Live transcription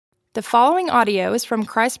The following audio is from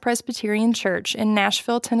Christ Presbyterian Church in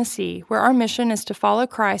Nashville, Tennessee, where our mission is to follow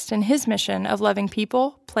Christ in his mission of loving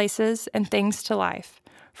people, places, and things to life.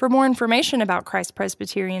 For more information about Christ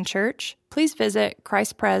Presbyterian Church, please visit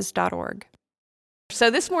christpres.org. So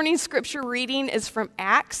this morning's scripture reading is from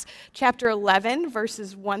Acts chapter 11,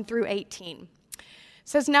 verses 1 through 18. It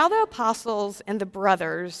says, "Now the apostles and the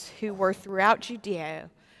brothers who were throughout Judea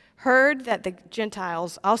heard that the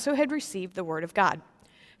Gentiles also had received the word of God.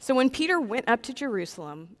 So when Peter went up to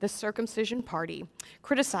Jerusalem, the circumcision party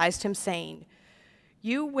criticized him, saying,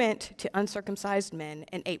 'You went to uncircumcised men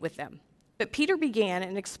and ate with them.' But Peter began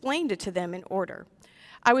and explained it to them in order.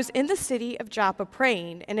 'I was in the city of Joppa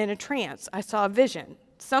praying, and in a trance I saw a vision,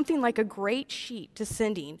 something like a great sheet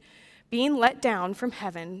descending, being let down from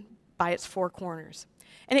heaven by its four corners.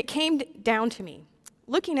 And it came down to me.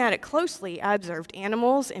 Looking at it closely, I observed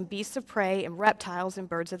animals and beasts of prey and reptiles and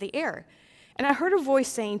birds of the air. And I heard a voice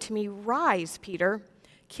saying to me, "Rise, Peter,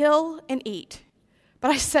 kill and eat."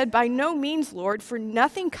 But I said, "By no means, Lord, for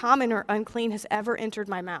nothing common or unclean has ever entered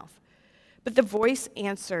my mouth." But the voice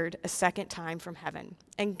answered a second time from heaven,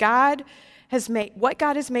 "And what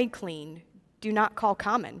God has made clean, do not call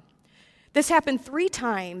common." This happened 3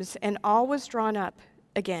 times, and all was drawn up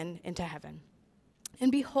again into heaven.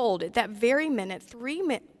 And behold, at that very minute, 3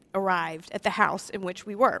 men arrived at the house in which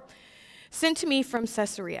we were, sent to me from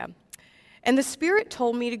Caesarea. And the Spirit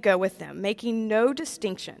told me to go with them, making no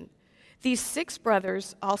distinction. These 6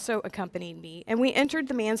 brothers also accompanied me, and we entered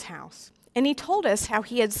the man's house. And he told us how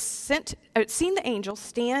he had seen the angel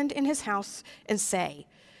stand in his house and say,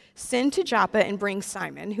 "Send to Joppa and bring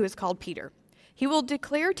Simon, who is called Peter. He will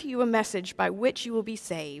declare to you a message by which you will be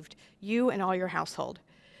saved, you and all your household."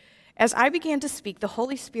 As I began to speak, the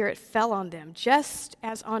Holy Spirit fell on them, just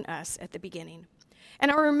as on us at the beginning. And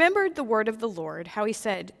I remembered the word of the Lord, how he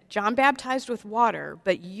said, "John baptized with water,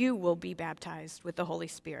 but you will be baptized with the Holy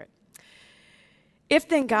Spirit." If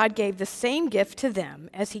then God gave the same gift to them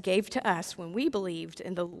as he gave to us when we believed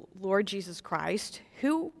in the Lord Jesus Christ,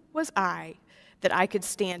 who was I that I could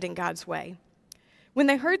stand in God's way? When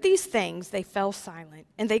they heard these things, they fell silent,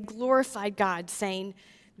 and they glorified God, saying,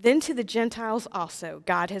 "Then to the Gentiles also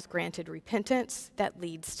God has granted repentance that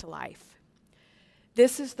leads to life."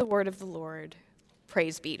 This is the word of the Lord.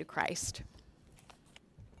 Praise be to Christ.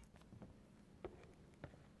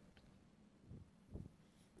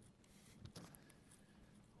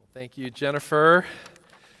 Thank you, Jennifer.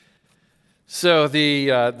 So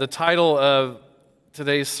the title of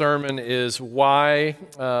today's sermon is Why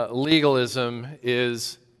Legalism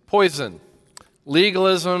is Poison.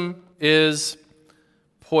 Legalism is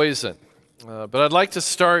poison. But I'd like to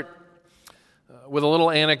start with a little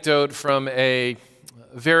anecdote from a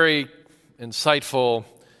very insightful,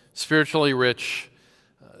 spiritually rich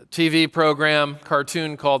TV program,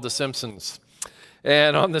 cartoon called The Simpsons.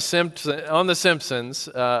 And on The Simpsons,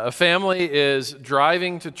 a family is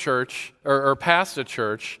driving to church, or past a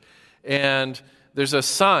church, and there's a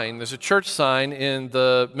church sign in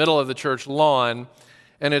the middle of the church lawn,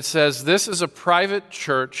 and it says, "This is a private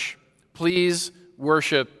church, please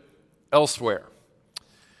worship elsewhere."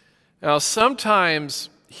 Now, sometimes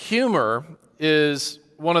humor is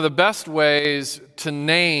one of the best ways to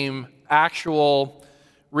name actual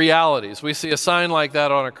realities. We see a sign like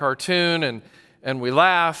that on a cartoon and we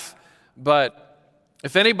laugh, but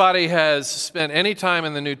if anybody has spent any time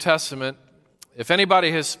in the New Testament, if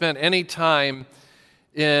anybody has spent any time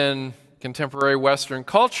in contemporary Western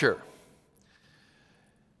culture,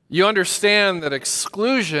 you understand that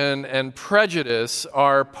exclusion and prejudice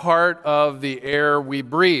are part of the air we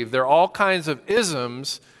breathe. There are all kinds of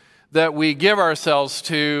isms that we give ourselves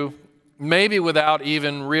to, maybe without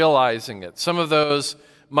even realizing it. Some of those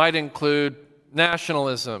might include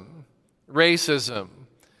nationalism, racism,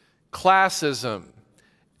 classism,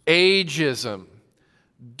 ageism,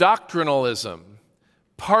 doctrinalism,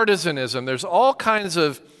 partisanism. There's all kinds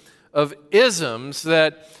of isms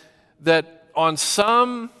that on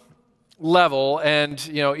some level, and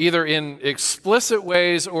either in explicit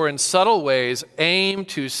ways or in subtle ways, aim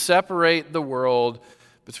to separate the world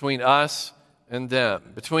between us and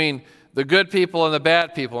them, between the good people and the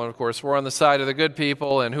bad people. And of course, we're on the side of the good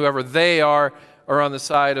people, and whoever they are on the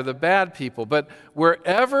side of the bad people. But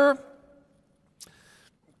wherever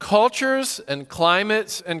cultures and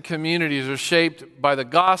climates and communities are shaped by the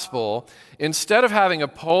gospel, instead of having a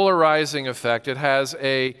polarizing effect, it has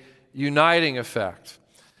a uniting effect.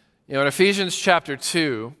 In Ephesians chapter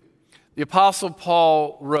 2, the Apostle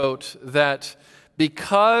Paul wrote that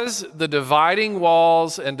because the dividing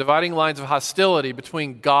walls and dividing lines of hostility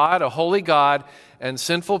between God, a holy God, and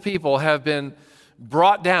sinful people have been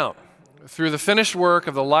brought down, through the finished work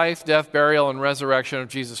of the life, death, burial, and resurrection of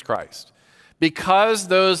Jesus Christ. Because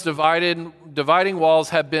those dividing walls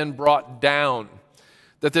have been brought down,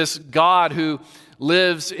 that this God who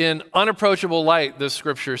lives in unapproachable light, the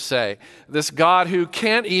scriptures say, this God who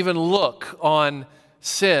can't even look on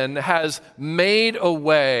sin, has made a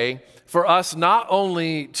way for us not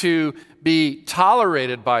only to be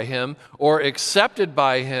tolerated by him or accepted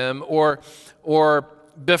by him or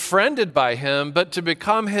befriended by him, but to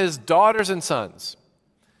become his daughters and sons.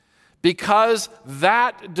 Because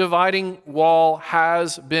that dividing wall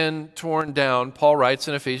has been torn down, Paul writes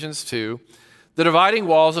in Ephesians 2, the dividing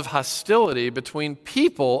walls of hostility between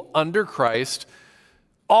people under Christ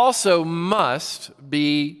also must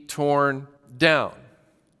be torn down.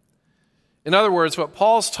 In other words, what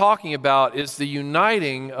Paul's talking about is the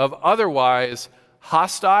uniting of otherwise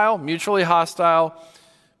hostile, mutually hostile,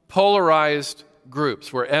 polarized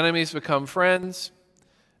groups where enemies become friends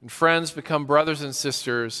and friends become brothers and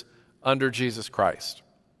sisters under Jesus Christ.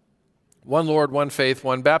 One Lord, one faith,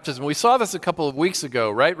 one baptism. We saw this a couple of weeks ago,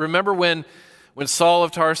 right? Remember when Saul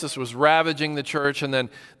of Tarsus was ravaging the church, and then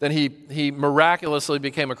he miraculously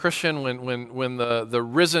became a Christian when the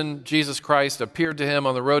risen Jesus Christ appeared to him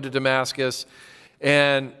on the road to Damascus.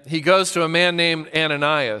 And he goes to a man named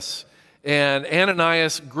Ananias, and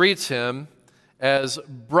Ananias greets him as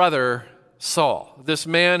Brother Saul. This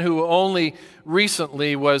man who only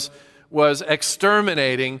recently was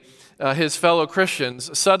exterminating his fellow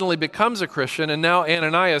Christians suddenly becomes a Christian, and now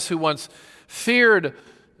Ananias, who once feared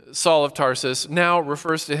Saul of Tarsus, now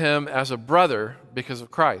refers to him as a brother because of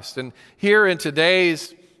Christ. And here in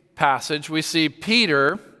today's passage, we see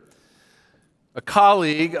Peter, a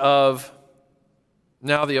colleague of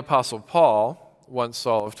now the Apostle Paul, once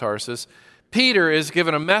Saul of Tarsus. Peter is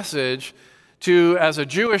given a message to, as a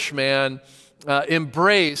Jewish man,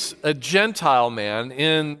 embrace a Gentile man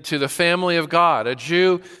into the family of God, a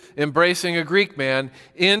Jew embracing a Greek man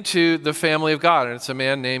into the family of God, and it's a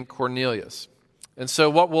man named Cornelius. And so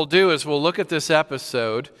what we'll do is we'll look at this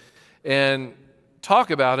episode and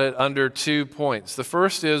talk about it under 2 points. The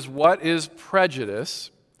first is, what is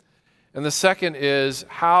prejudice? And the second is,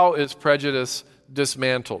 how is prejudice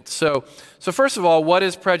dismantled? So first of all, what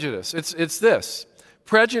is prejudice? It's this.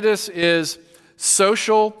 Prejudice is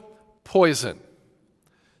social poison.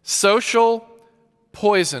 Social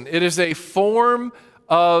poison. It is a form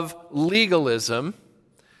of legalism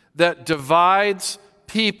that divides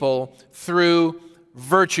people through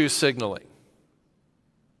virtue signaling.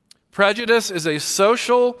 Prejudice is a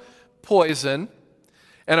social poison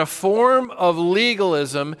and a form of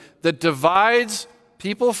legalism that divides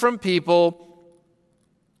people from people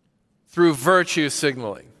through virtue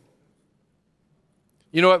signaling.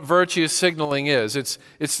 You know what virtue signaling is?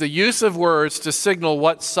 It's the use of words to signal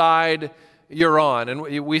what side you're on. And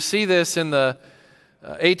we see this in the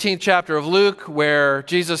 18th chapter of Luke, where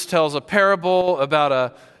Jesus tells a parable about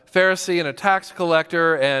a Pharisee and a tax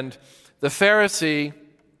collector, and the Pharisee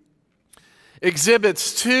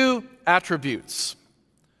exhibits 2 attributes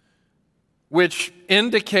which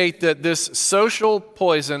indicate that this social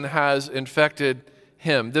poison has infected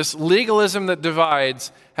him. This legalism that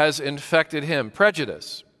divides has infected him.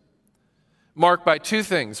 Prejudice, marked by 2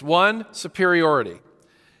 things. 1, superiority.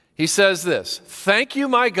 He says this, "Thank you,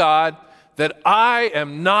 my God, that I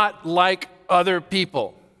am not like other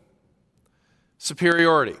people."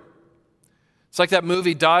 Superiority. It's like that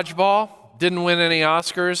movie Dodgeball. Didn't win any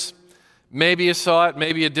Oscars. Maybe you saw it,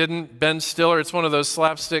 maybe you didn't. Ben Stiller, it's one of those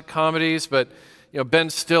slapstick comedies, but Ben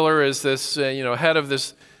Stiller is this head of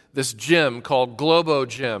this gym called Globo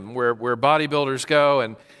Gym, where bodybuilders go,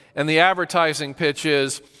 and the advertising pitch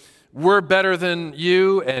is, "We're better than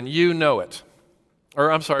you and you know it." Or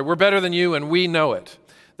I'm sorry, "We're better than you and we know it."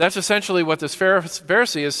 That's essentially what this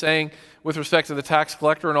Pharisee is saying with respect to the tax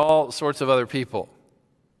collector and all sorts of other people.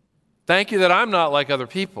 Thank you that I'm not like other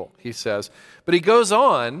people, he says. But he goes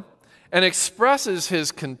on and expresses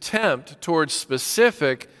his contempt towards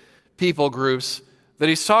specific people groups that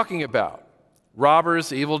he's talking about: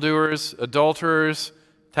 robbers, evildoers, adulterers,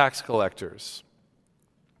 tax collectors.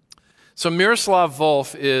 So Miroslav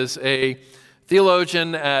Volf is a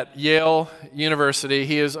theologian at Yale University.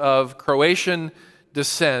 He is of Croatian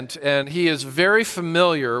descent, and he is very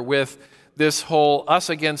familiar with this whole us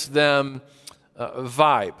against them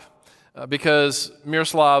vibe, because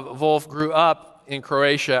Miroslav Volf grew up in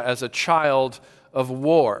Croatia as a child of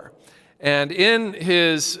war. And in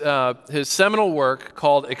his seminal work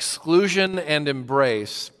called Exclusion and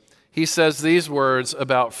Embrace, he says these words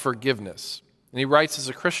about forgiveness. And he writes as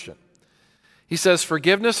a Christian. He says,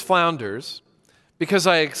 "Forgiveness flounders because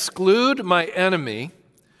I exclude my enemy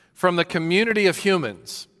from the community of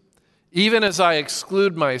humans even as I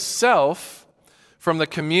exclude myself from the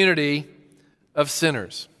community of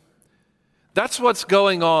sinners. That's what's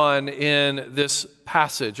going on in this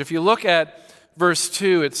passage. If you look at verse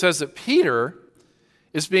 2, it says that Peter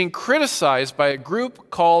is being criticized by a group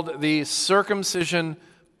called the circumcision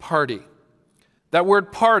party. That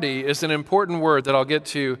word party is an important word that I'll get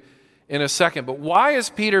to in a second. But why is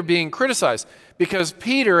Peter being criticized? Because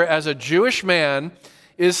Peter, as a Jewish man,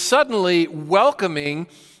 is suddenly welcoming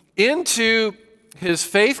into his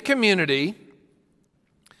faith community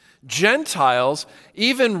Gentiles,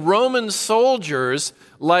 even Roman soldiers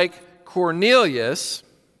like Cornelius,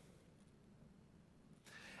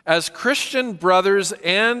 as Christian brothers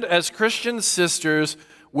and as Christian sisters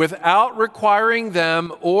without requiring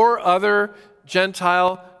them or other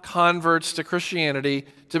Gentile converts to Christianity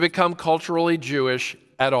to become culturally Jewish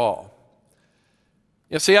at all.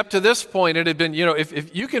 You see, up to this point, it had been,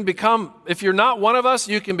 if you're not one of us,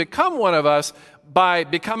 you can become one of us by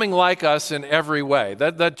becoming like us in every way.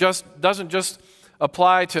 That just doesn't just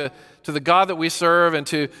apply to the God that we serve and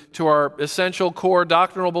to our essential core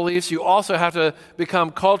doctrinal beliefs. You also have to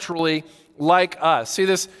become culturally like us. See,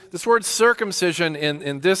 this word circumcision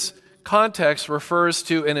in this context refers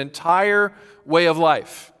to an entire way of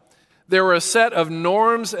life. There were a set of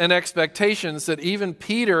norms and expectations that even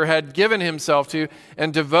Peter had given himself to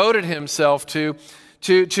and devoted himself to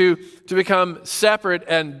become separate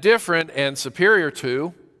and different and superior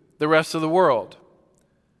to the rest of the world.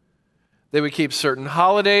 They would keep certain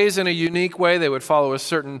holidays in a unique way. They would follow a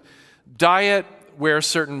certain diet, wear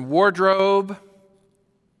certain wardrobe,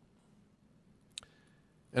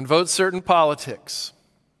 and vote certain politics.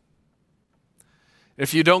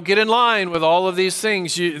 If you don't get in line with all of these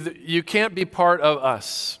things, you can't be part of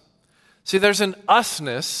us. See, there's an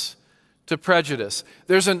usness to prejudice.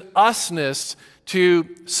 There's an usness to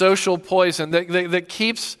social poison that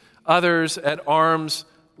keeps others at arm's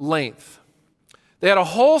length. They had a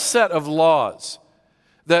whole set of laws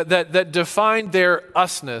that defined their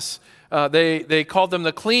usness. They called them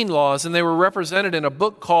the clean laws, and they were represented in a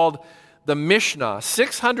book called the Mishnah,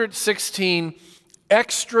 616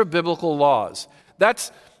 extra-biblical laws.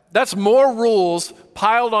 That's more rules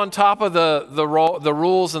piled on top of the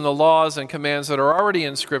rules and the laws and commands that are already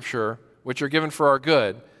in Scripture, which are given for our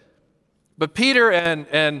good. But Peter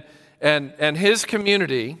and his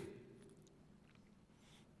community,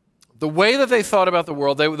 the way that they thought about the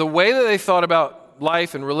world, the way that they thought about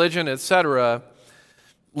life and religion, etc.,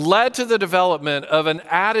 led to the development of an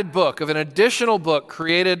added book, of an additional book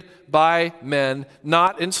created by men,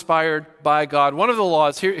 not inspired by God. One of the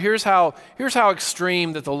laws, here's how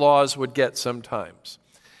extreme that the laws would get sometimes.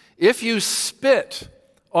 If you spit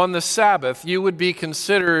on the Sabbath, you would be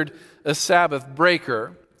considered a Sabbath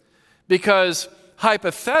breaker, because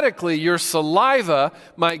hypothetically, your saliva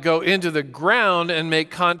might go into the ground and make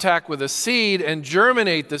contact with a seed and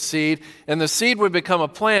germinate the seed, and the seed would become a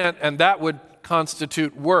plant, and that would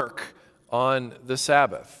constitute work on the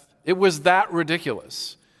Sabbath. It was that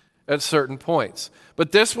ridiculous at certain points.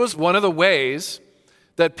 But this was one of the ways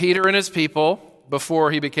that Peter and his people,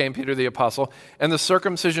 before he became Peter the Apostle, and the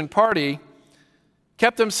circumcision party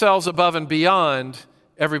kept themselves above and beyond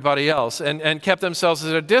everybody else and kept themselves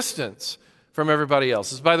at a distance from everybody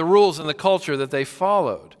else. It's by the rules and the culture that they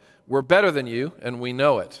followed. We're better than you, and we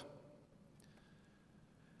know it.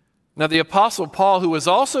 Now, the Apostle Paul, who was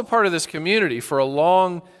also part of this community for a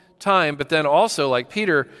long time, but then also, like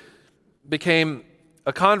Peter, became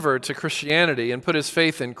a convert to Christianity and put his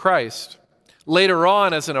faith in Christ. Later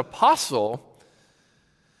on, as an apostle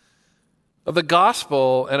of the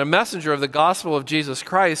gospel and a messenger of the gospel of Jesus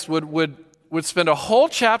Christ, would spend a whole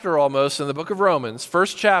chapter almost in the book of Romans,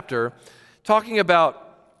 first chapter, talking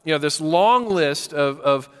about this long list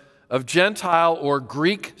of Gentile or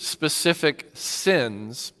Greek-specific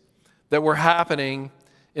sins that were happening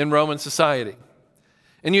in Roman society.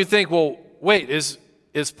 And you think, well, wait, is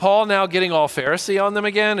Paul now getting all Pharisee on them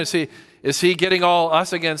again? Is he getting all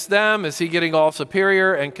us against them? Is he getting all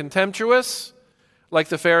superior and contemptuous, like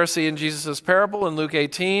the Pharisee in Jesus' parable in Luke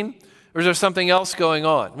 18? Or is there something else going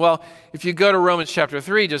on? Well, if you go to Romans chapter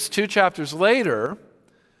 3, just 2 chapters later,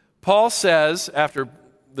 Paul says, after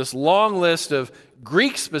this long list of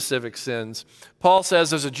Greek-specific sins, Paul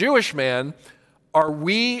says, as a Jewish man, are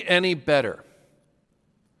we any better?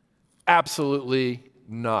 Absolutely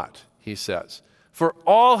not, he says. For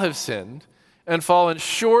all have sinned and fallen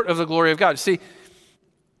short of the glory of God. See,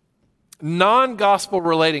 non-gospel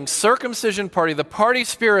relating circumcision party, the party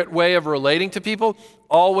spirit way of relating to people,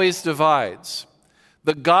 always divides.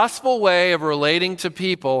 The gospel way of relating to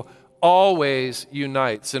people always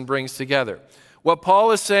unites and brings together. What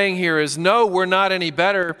Paul is saying here is, no, we're not any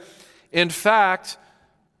better In fact,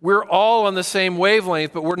 we're all on the same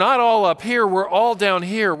wavelength, but we're not all up here. We're all down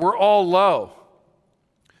here. We're all low.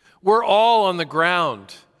 We're all on the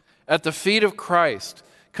ground at the feet of Christ,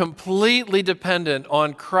 completely dependent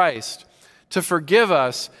on Christ to forgive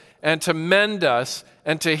us and to mend us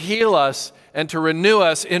and to heal us and to renew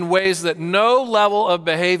us in ways that no level of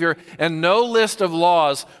behavior and no list of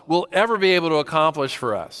laws will ever be able to accomplish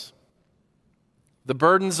for us. The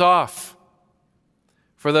burden's off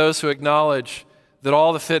for those who acknowledge that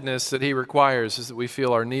all the fitness that he requires is that we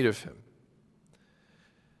feel our need of him.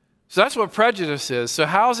 So that's what prejudice is. So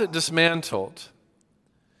how is it dismantled?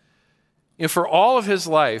 For all of his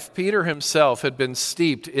life, Peter himself had been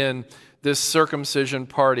steeped in this circumcision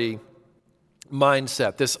party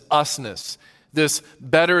mindset, this usness, this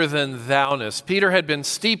better than thou-ness. Peter had been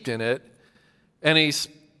steeped in it, and he's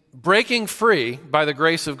breaking free by the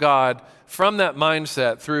grace of God from that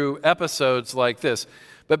mindset through episodes like this.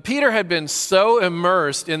 But Peter had been so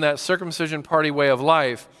immersed in that circumcision party way of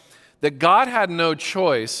life that God had no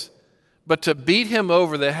choice but to beat him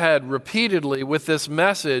over the head repeatedly with this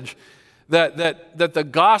message that the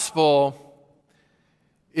gospel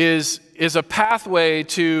is a pathway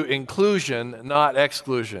to inclusion, not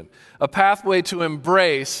exclusion. A pathway to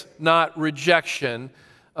embrace, not rejection,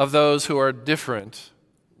 of those who are different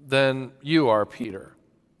than you are, Peter,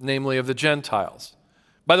 namely of the Gentiles.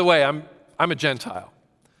 By the way, I'm a Gentile.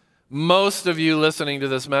 Most of you listening to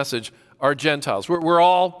this message are Gentiles. We're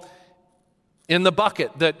all in the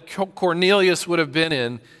bucket that Cornelius would have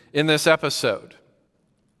been in this episode.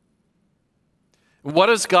 What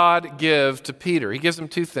does God give to Peter? He gives him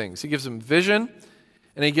two things. He gives him vision,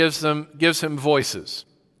 and he gives him voices,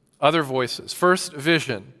 other voices. First,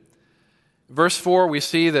 vision. Verse 4, we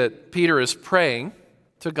see that Peter is praying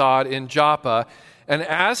to God in Joppa, and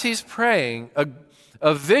as he's praying,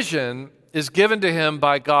 a vision is given to him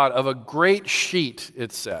by God of a great sheet,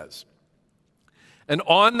 it says. And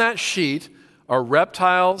on that sheet are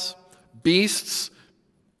reptiles, beasts,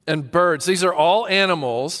 and birds. These are all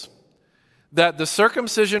animals that the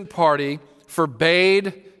circumcision party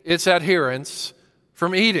forbade its adherents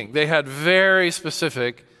from eating. They had very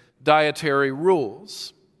specific dietary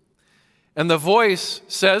rules. And the voice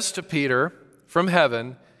says to Peter from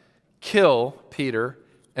heaven, "Kill, Peter,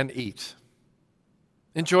 and eat.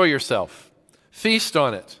 Enjoy yourself. Feast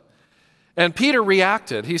on it." And Peter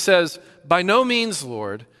reacted. He says, "By no means,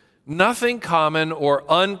 Lord, nothing common or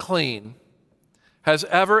unclean has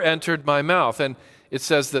ever entered my mouth." And it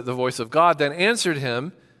says that the voice of God then answered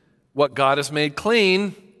him, "What God has made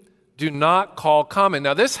clean, do not call common."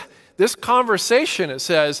 Now this conversation, it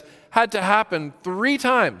says, had to happen 3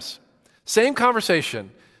 times. Same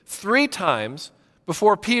conversation, 3 times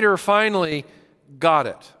before Peter finally got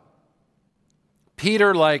it.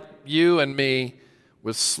 Peter, like you and me,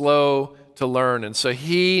 was slow to learn, and so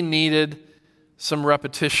he needed some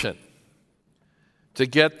repetition to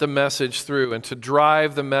get the message through and to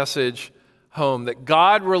drive the message home, that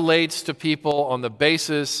God relates to people on the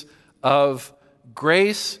basis of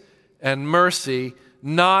grace and mercy,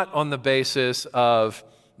 not on the basis of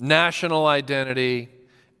national identity,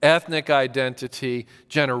 ethnic identity,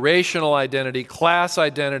 generational identity, class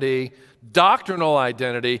identity, doctrinal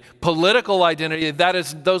identity, political identity.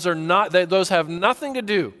 Those have nothing to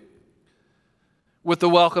do with the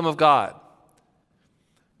welcome of God.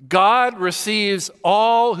 God receives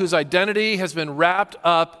all whose identity has been wrapped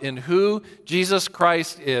up in who Jesus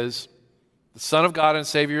Christ is, the Son of God and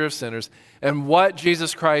Savior of sinners, and what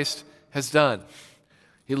Jesus Christ has done.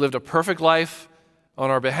 He lived a perfect life on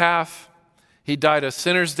our behalf. He died a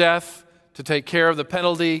sinner's death to take care of the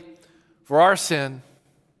penalty for our sin,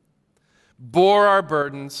 bore our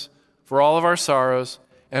burdens for all of our sorrows,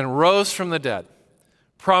 and rose from the dead,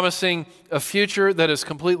 promising a future that is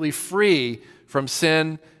completely free from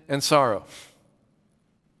sin and sorrow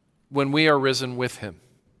when we are risen with him.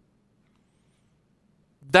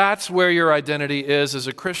 That's where your identity is as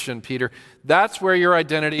a Christian, Peter. That's where your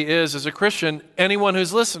identity is as a Christian, anyone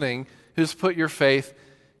who's listening, who's put your faith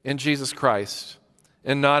in Jesus Christ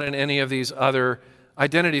and not in any of these other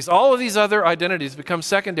identities. All of these other identities become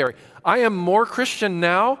secondary. I am more Christian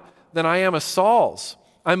now than I am a Saul's.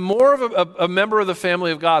 I'm more of a member of the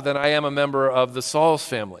family of God than I am a member of the Saul's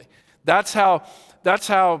family. That's how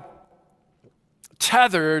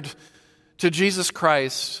tethered to Jesus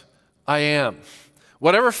Christ I am.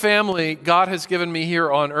 Whatever family God has given me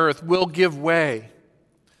here on earth will give way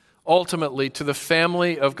ultimately to the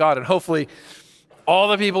family of God. And hopefully all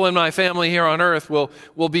the people in my family here on earth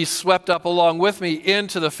will be swept up along with me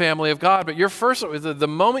into the family of God. But the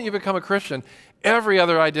moment you become a Christian, every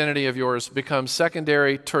other identity of yours becomes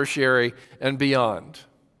secondary, tertiary, and beyond.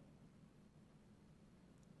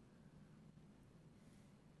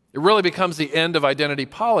 It really becomes the end of identity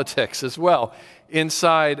politics as well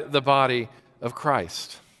inside the body of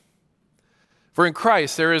Christ. For in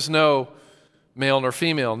Christ there is no male nor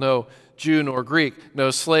female, no Jew nor Greek,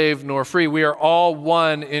 no slave nor free. We are all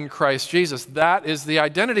one in Christ Jesus. That is the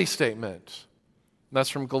identity statement. That's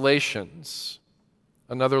from Galatians,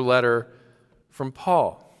 another letter from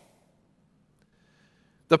Paul.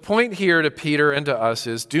 The point here to Peter and to us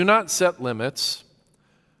is, do not set limits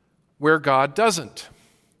where God doesn't.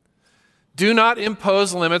 Do not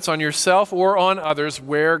impose limits on yourself or on others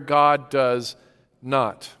where God does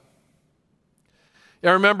not.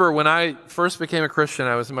 I remember when I first became a Christian,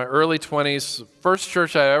 I was in my early 20s, first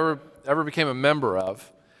church I ever became a member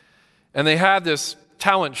of. And they had this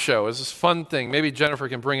talent show. It was this fun thing. Maybe Jennifer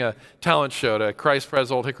can bring a talent show to Christ Pres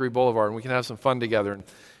Old Hickory Boulevard, and we can have some fun together and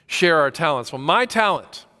share our talents. Well, my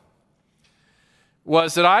talent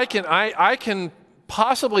was that I can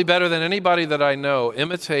possibly better than anybody that I know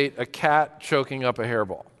imitate a cat choking up a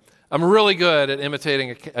hairball. I'm really good at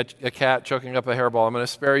imitating a cat choking up a hairball. I'm going to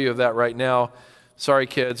spare you of that right now. Sorry,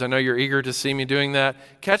 kids. I know you're eager to see me doing that.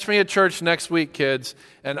 Catch me at church next week, kids,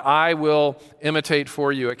 and I will imitate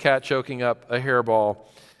for you a cat choking up a hairball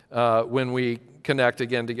when we connect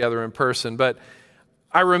again together in person. But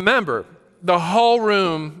I remember the whole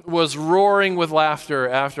room was roaring with laughter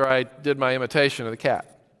after I did my imitation of the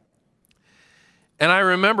cat. And I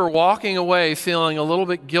remember walking away feeling a little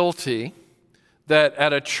bit guilty that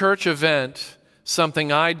at a church event,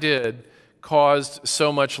 something I did caused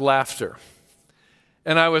so much laughter.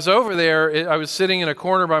 And I was over there, I was sitting in a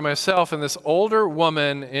corner by myself, and this older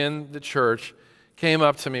woman in the church came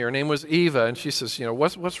up to me. Her name was Eva, and she says,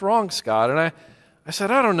 what's wrong, Scott? And I said,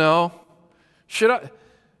 I don't know.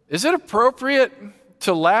 Is it appropriate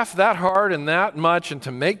to laugh that hard and that much, and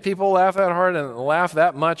to make people laugh that hard and laugh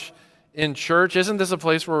that much in church? Isn't this a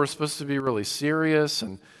place where we're supposed to be really serious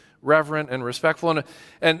and reverent and respectful?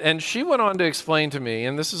 And she went on to explain to me,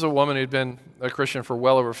 and this is a woman who'd been a Christian for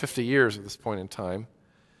well over 50 years at this point in time.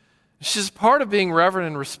 She says, part of being reverent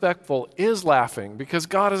and respectful is laughing, because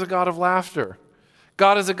God is a God of laughter.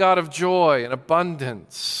 God is a God of joy and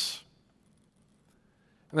abundance.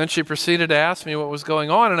 And then she proceeded to ask me what was going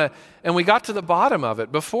on, and we got to the bottom of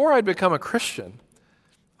it. Before I'd become a Christian,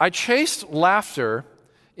 I chased laughter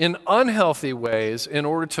in unhealthy ways in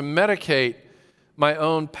order to medicate my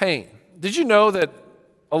own pain. Did you know that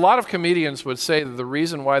a lot of comedians would say that the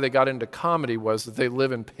reason why they got into comedy was that they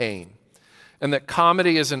live in pain, and that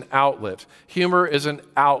comedy is an outlet, humor is an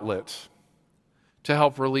outlet to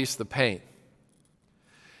help release the pain?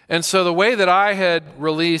 And so the way that I had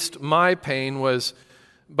released my pain was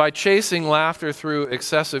by chasing laughter through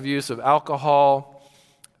excessive use of alcohol,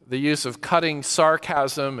 the use of cutting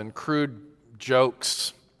sarcasm and crude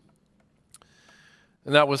jokes.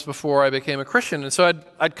 And that was before I became a Christian. And so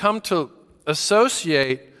I'd come to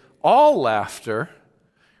associate all laughter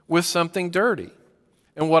with something dirty.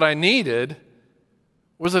 And what I needed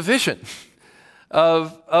was a vision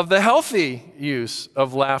of the healthy use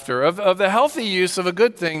of laughter, of the healthy use of a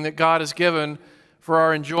good thing that God has given for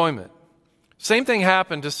our enjoyment. Same thing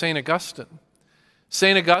happened to St. Augustine.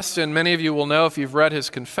 St. Augustine, many of you will know if you've read his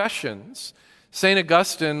Confessions, St.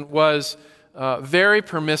 Augustine was very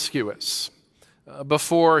promiscuous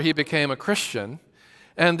before he became a Christian.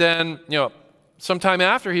 And then, sometime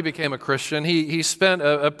after he became a Christian, he spent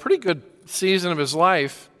a pretty good season of his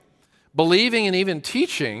life believing and even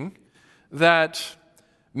teaching that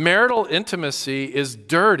marital intimacy is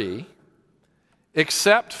dirty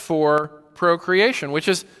except for procreation, which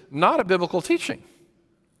is not a biblical teaching.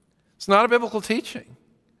 It's not a biblical teaching.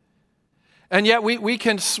 And yet we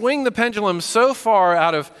can swing the pendulum so far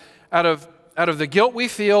out of the guilt we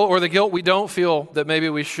feel or the guilt we don't feel that maybe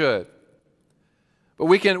we should. But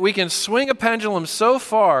we can swing a pendulum so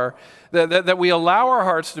far that we allow our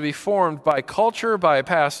hearts to be formed by culture, by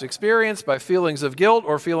past experience, by feelings of guilt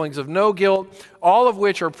or feelings of no guilt, all of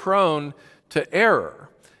which are prone to error.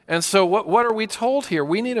 And so what are we told here?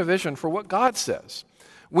 We need a vision for what God says.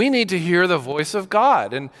 We need to hear the voice of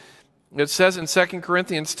God. And it says in 2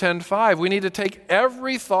 Corinthians 10:5, we need to take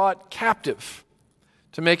every thought captive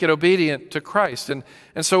to make it obedient to Christ. And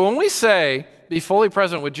so when we say be fully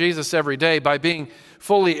present with Jesus every day by being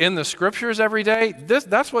fully in the Scriptures every day,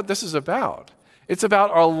 that's what this is about. It's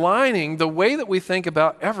about aligning the way that we think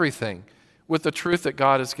about everything with the truth that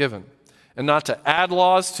God has given, and not to add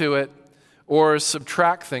laws to it or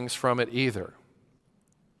subtract things from it either.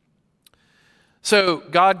 So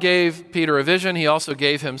God gave Peter a vision. He also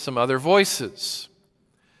gave him some other voices.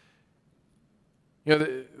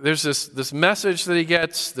 There's this message that he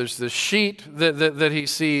gets. There's this sheet that he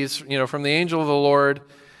sees, from the angel of the Lord.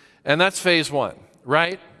 And that's phase one,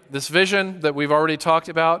 right? this vision that we've already talked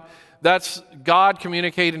about, that's God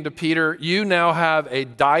communicating to Peter, you now have a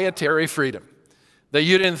dietary freedom that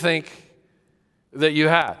you didn't think that you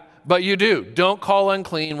had. But you do. Don't call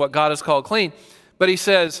unclean what God has called clean. But he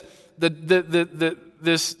says,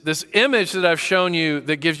 this image that I've shown you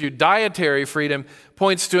that gives you dietary freedom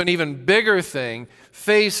points to an even bigger thing.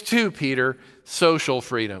 Phase 2, Peter, social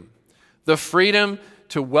freedom. The freedom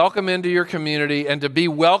to welcome into your community and to be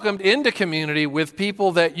welcomed into community with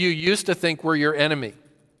people that you used to think were your enemy.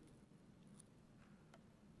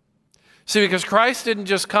 See, because Christ didn't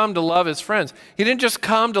just come to love his friends. He didn't just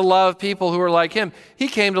come to love people who are like him. He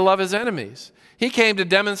came to love his enemies. He came to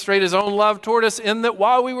demonstrate his own love toward us in that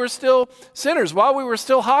while we were still sinners, while we were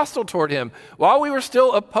still hostile toward him, while we were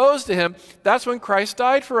still opposed to him, that's when Christ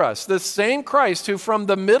died for us. The same Christ who from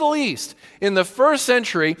the Middle East in the first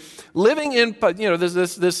century, living in,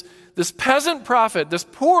 this peasant prophet, this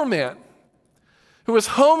poor man who was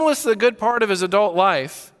homeless the good part of his adult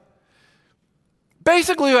life,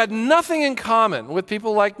 basically who had nothing in common with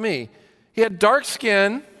people like me. He had dark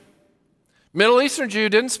skin, Middle Eastern Jew,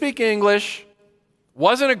 didn't speak English,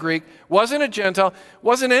 wasn't a Greek, wasn't a Gentile,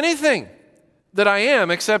 wasn't anything that I am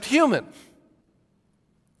except human.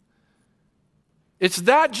 It's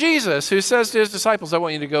that Jesus who says to his disciples, I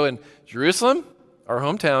want you to go in Jerusalem, our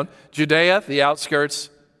hometown, Judea, the outskirts,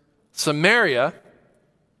 Samaria,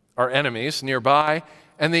 our enemies nearby,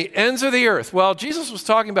 and the ends of the earth. Well, Jesus was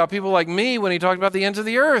talking about people like me when he talked about the ends of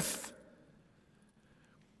the earth.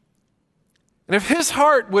 And if his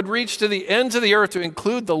heart would reach to the ends of the earth to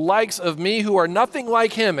include the likes of me who are nothing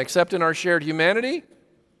like him except in our shared humanity,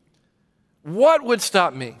 what would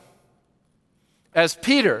stop me as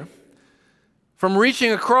Peter from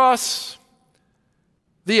reaching across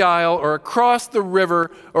the aisle or across the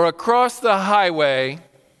river or across the highway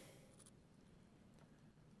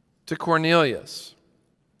to Cornelius?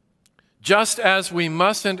 Just as we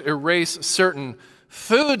mustn't erase certain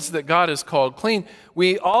foods that God has called clean,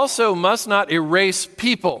 we also must not erase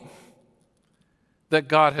people that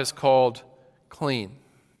God has called clean.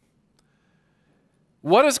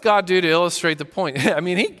 What does God do to illustrate the point? I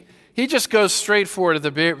mean, he just goes straight forward at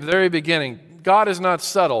the very beginning. God is not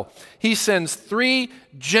subtle. He sends 3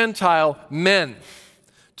 Gentile men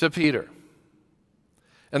to Peter.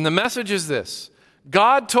 And the message is this.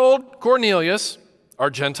 God told Cornelius, our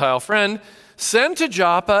Gentile friend, send to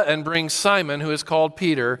Joppa and bring Simon, who is called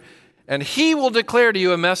Peter, and he will declare to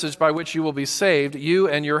you a message by which you will be saved, you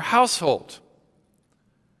and your household.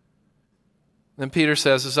 Then Peter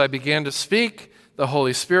says, as I began to speak, the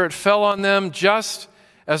Holy Spirit fell on them just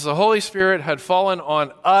as the Holy Spirit had fallen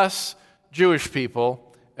on us Jewish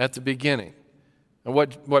people at the beginning. And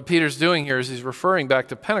what Peter's doing here is he's referring back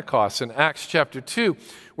to Pentecost in Acts chapter 2,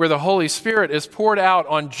 where the Holy Spirit is poured out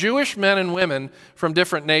on Jewish men and women from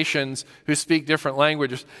different nations who speak different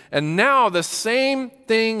languages. And now the same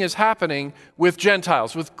thing is happening with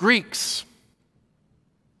Gentiles, with Greeks.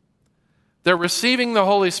 They're receiving the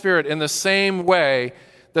Holy Spirit in the same way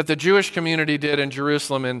that the Jewish community did in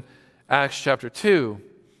Jerusalem in Acts chapter 2,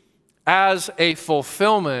 as a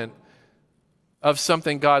fulfillment of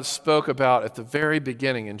something God spoke about at the very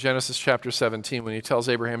beginning in Genesis chapter 17 when he tells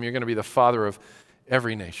Abraham, you're going to be the father of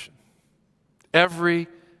every nation. Every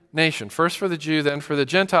nation. First for the Jew, then for the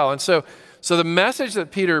Gentile. And so the message that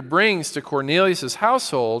Peter brings to Cornelius'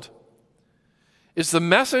 household is the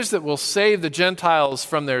message that will save the Gentiles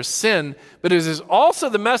from their sin, but it is also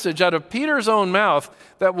the message out of Peter's own mouth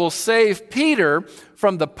that will save Peter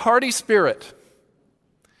from the party spirit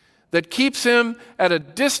that keeps him at a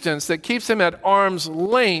distance, that keeps him at arm's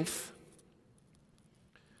length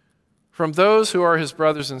from those who are his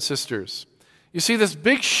brothers and sisters. You see this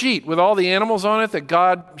big sheet with all the animals on it that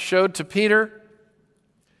God showed to Peter?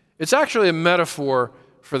 It's actually a metaphor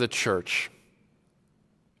for the church.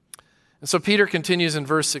 And so Peter continues in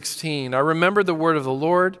verse 16, I remembered the word of the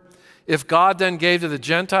Lord. If God then gave to the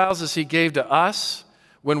Gentiles as he gave to us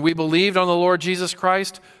when we believed on the Lord Jesus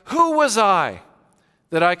Christ, who was I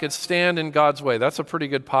that I could stand in God's way? That's a pretty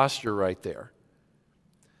good posture right there.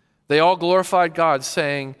 They all glorified God,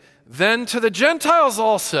 saying, then to the Gentiles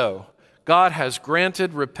also God has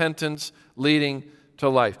granted repentance leading to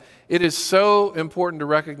life. It is so important to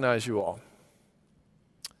recognize, you all.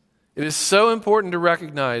 It is so important to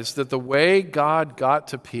recognize that the way God got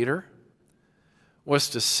to Peter was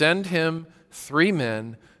to send him 3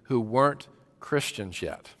 men who weren't Christians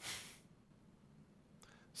yet.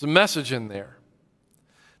 There's a message in there.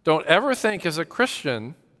 Don't ever think as a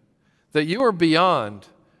Christian that you are beyond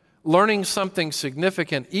learning something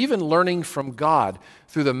significant, even learning from God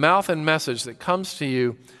through the mouth and message that comes to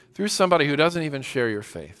you through somebody who doesn't even share your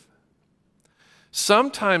faith.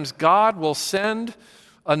 Sometimes God will send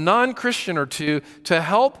a non-Christian or two to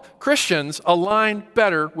help Christians align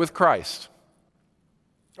better with Christ.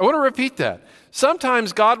 I want to repeat that.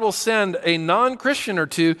 Sometimes God will send a non-Christian or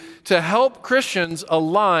two to help Christians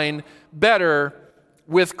align better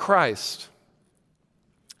with Christ.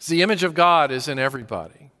 See, the image of God is in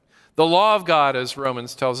everybody. The law of God, as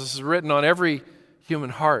Romans tells us, is written on every human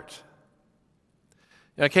heart.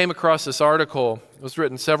 I came across this article, it was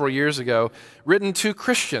written several years ago, written to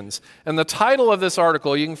Christians. And the title of this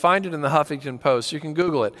article, you can find it in the Huffington Post, you can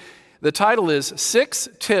Google it. The title is 6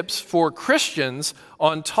 Tips for Christians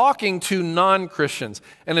on Talking to Non-Christians.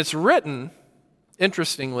 And it's written,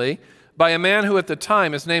 interestingly, by a man who at the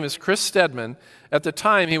time, his name is Chris Stedman, at the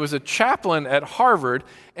time he was a chaplain at Harvard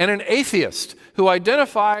and an atheist who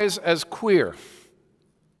identifies as queer.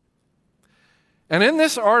 And in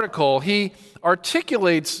this article, he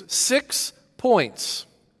articulates 6 points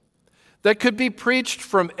that could be preached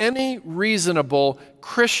from any reasonable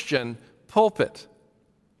Christian pulpit.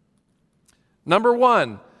 Number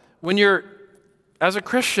 1, when you're, as a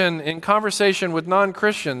Christian, in conversation with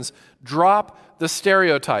non-Christians, drop the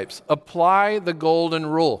stereotypes. Apply the golden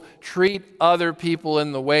rule. Treat other people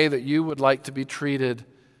in the way that you would like to be treated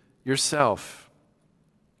yourself.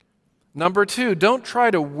 Number 2, don't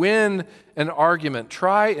try to win an argument.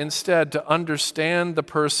 Try instead to understand the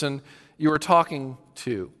person you are talking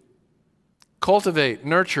to. Cultivate,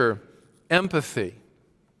 nurture empathy.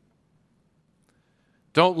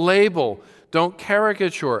 Don't label, don't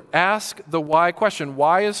caricature. Ask the why question.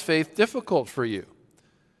 Why is faith difficult for you?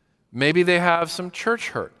 Maybe they have some church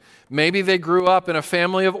hurt. Maybe they grew up in a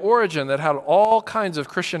family of origin that had all kinds of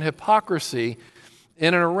Christian hypocrisy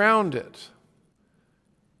in and around it.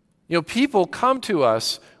 You know, people come to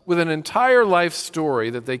us with an entire life story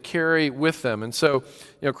that they carry with them. And so,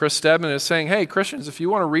 Chris Stedman is saying, hey, Christians, if you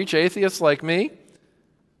want to reach atheists like me,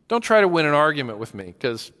 don't try to win an argument with me,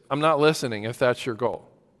 because I'm not listening if that's your goal.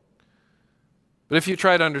 But if you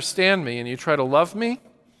try to understand me and you try to love me,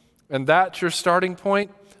 and that's your starting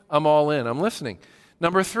point, I'm all in. I'm listening.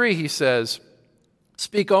 Number 3, he says,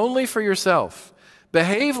 speak only for yourself.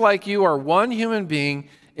 Behave like you are one human being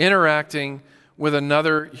interacting with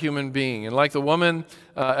another human being. And like the woman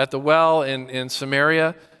at the well in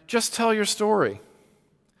Samaria, just tell your story.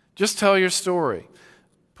 Just tell your story.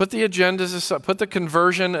 Put the agendas aside, put the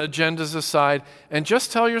conversion agendas aside, and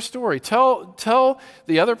just tell your story. Tell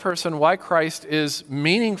the other person why Christ is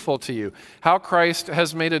meaningful to you, how Christ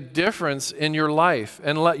has made a difference in your life,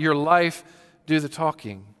 and let your life do the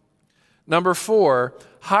talking. Number 4,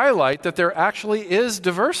 highlight that there actually is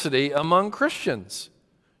diversity among Christians.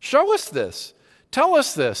 Show us this. Tell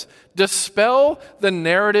us this. Dispel the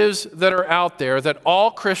narratives that are out there that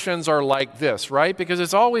all Christians are like this, right? Because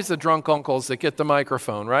it's always the drunk uncles that get the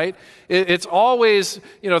microphone, right? It's always,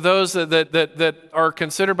 those that are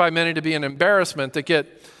considered by many to be an embarrassment that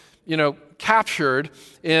get, captured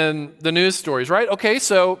in the news stories, right? Okay,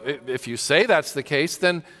 so if you say that's the case,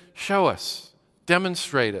 then show us.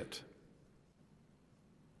 Demonstrate it.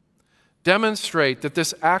 Demonstrate that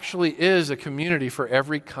this actually is a community for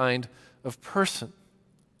every kind of person.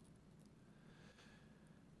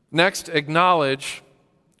 Next, acknowledge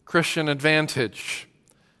Christian advantage.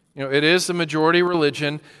 It is the majority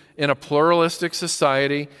religion in a pluralistic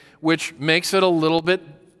society, which makes it a little bit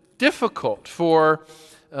difficult for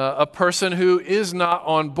a person who is not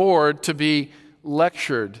on board to be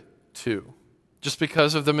lectured to, just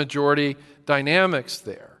because of the majority dynamics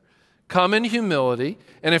there. Come in humility,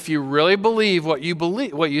 and if you really believe what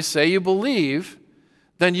you say you believe,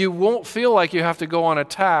 then you won't feel like you have to go on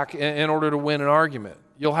attack in order to win an argument.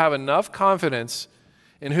 You'll have enough confidence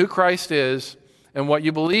in who Christ is and what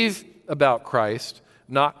you believe about Christ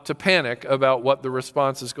not to panic about what the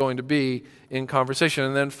response is going to be in conversation.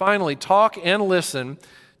 And then finally, talk and listen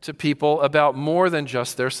to people about more than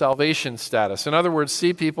just their salvation status. In other words,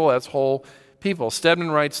 see people as whole people.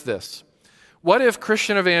 Stedman writes this: what if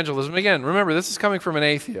Christian evangelism, again, remember, this is coming from an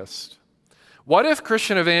atheist. What if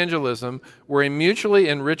Christian evangelism were a mutually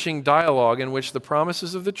enriching dialogue in which the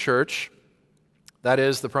promises of the church, that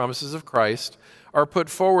is, the promises of Christ, are put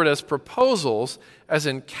forward as proposals, as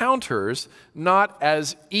encounters, not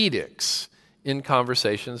as edicts in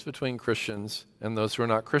conversations between Christians and those who are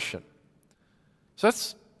not Christian? So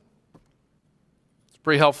it's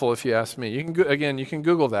pretty helpful if you ask me. You can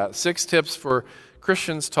Google that. 6 tips for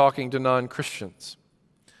Christians talking to non-Christians.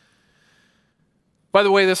 By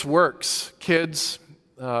the way, this works. Kids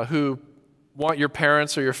who want your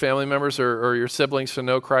parents or your family members or your siblings to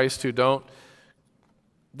know Christ who don't,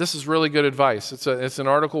 this is really good advice. It's an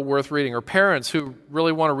article worth reading. Or parents who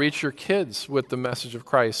really want to reach your kids with the message of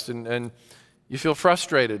Christ and You feel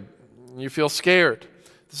frustrated. You feel scared.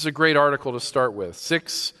 This is a great article to start with.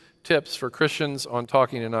 6 tips for Christians on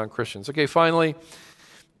talking to non-Christians. Okay, finally,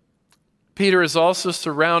 Peter is also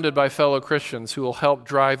surrounded by fellow Christians who will help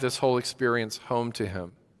drive this whole experience home to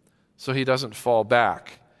him so he doesn't fall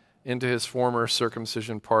back into his former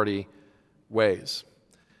circumcision party ways.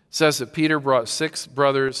 It says that Peter brought 6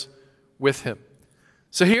 brothers with him.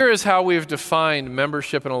 So here is how we've defined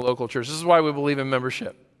membership in a local church. This is why we believe in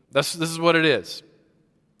membership. This is what it is.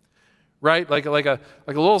 Right? Like a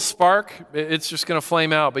little spark, it's just going to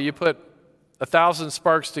flame out. But you put 1,000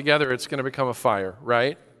 sparks together, it's going to become a fire,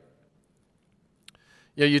 right?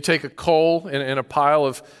 You take a coal in a pile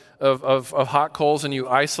of hot coals and you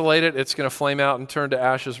isolate it, it's going to flame out and turn to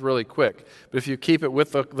ashes really quick. But if you keep it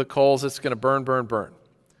with the coals, it's going to burn, burn, burn.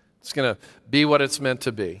 It's going to be what it's meant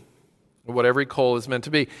to be, what every coal is meant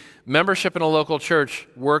to be. Membership in a local church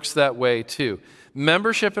works that way too.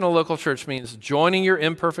 Membership in a local church means joining your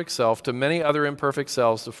imperfect self to many other imperfect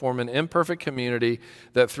selves to form an imperfect community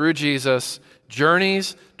that through Jesus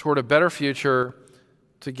journeys toward a better future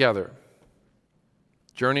together.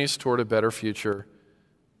 Journeys toward a better future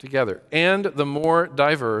together. And the more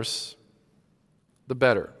diverse, the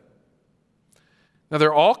better. Now, there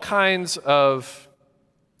are all kinds of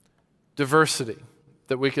diversity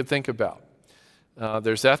that we could think about.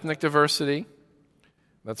 There's ethnic diversity.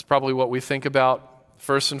 That's probably what we think about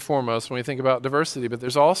first and foremost when we think about diversity. But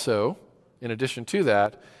there's also, in addition to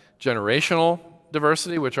that, generational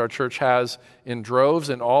diversity, which our church has in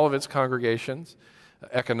droves in all of its congregations.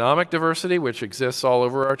 Economic diversity, which exists all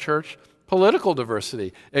over our church. Political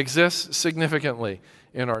diversity exists significantly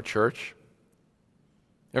in our church.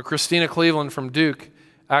 Now, Christina Cleveland from Duke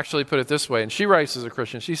actually put it this way, and she writes as a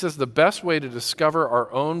Christian. She says, the best way to discover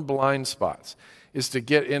our own blind spots is to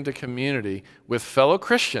get into community with fellow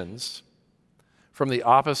Christians from the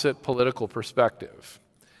opposite political perspective.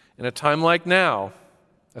 In a time like now,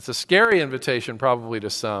 that's a scary invitation probably to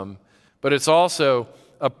some, but it's also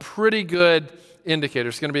a pretty good indicator.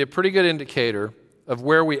 It's going to be a pretty good indicator of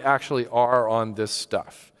where we actually are on this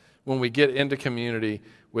stuff when we get into community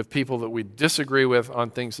with people that we disagree with on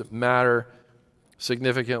things that matter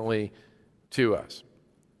significantly to us.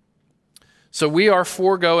 So we are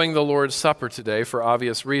foregoing the Lord's Supper today for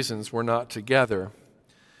obvious reasons. We're not together.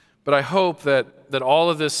 But I hope that all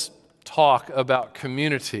of this talk about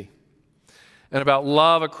community and about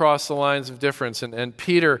love across the lines of difference and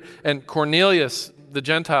Peter and Cornelius, the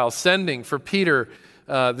Gentile, sending for Peter,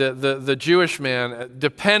 the Jewish man,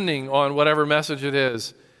 depending on whatever message it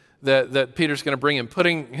is that Peter's going to bring him,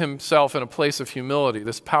 putting himself in a place of humility,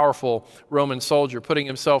 this powerful Roman soldier, putting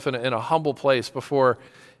himself in a humble place before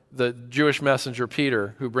the Jewish messenger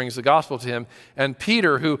Peter, who brings the gospel to him, and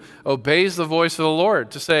Peter, who obeys the voice of the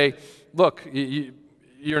Lord to say, look,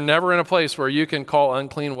 you're never in a place where you can call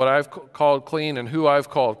unclean what I've called clean and who I've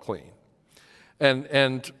called clean.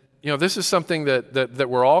 And this is something that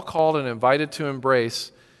we're all called and invited to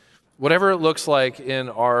embrace, whatever it looks like in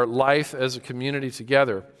our life as a community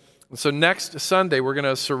together. And so next Sunday, we're going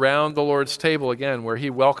to surround the Lord's table again, where he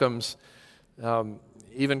welcomes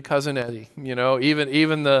even Cousin Eddie,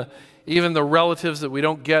 even the relatives that we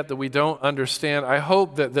don't get, that we don't understand. I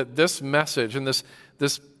hope that this message and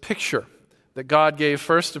this picture that God gave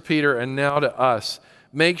first to Peter and now to us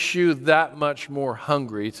makes you that much more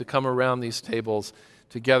hungry to come around these tables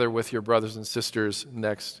together with your brothers and sisters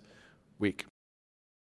next week.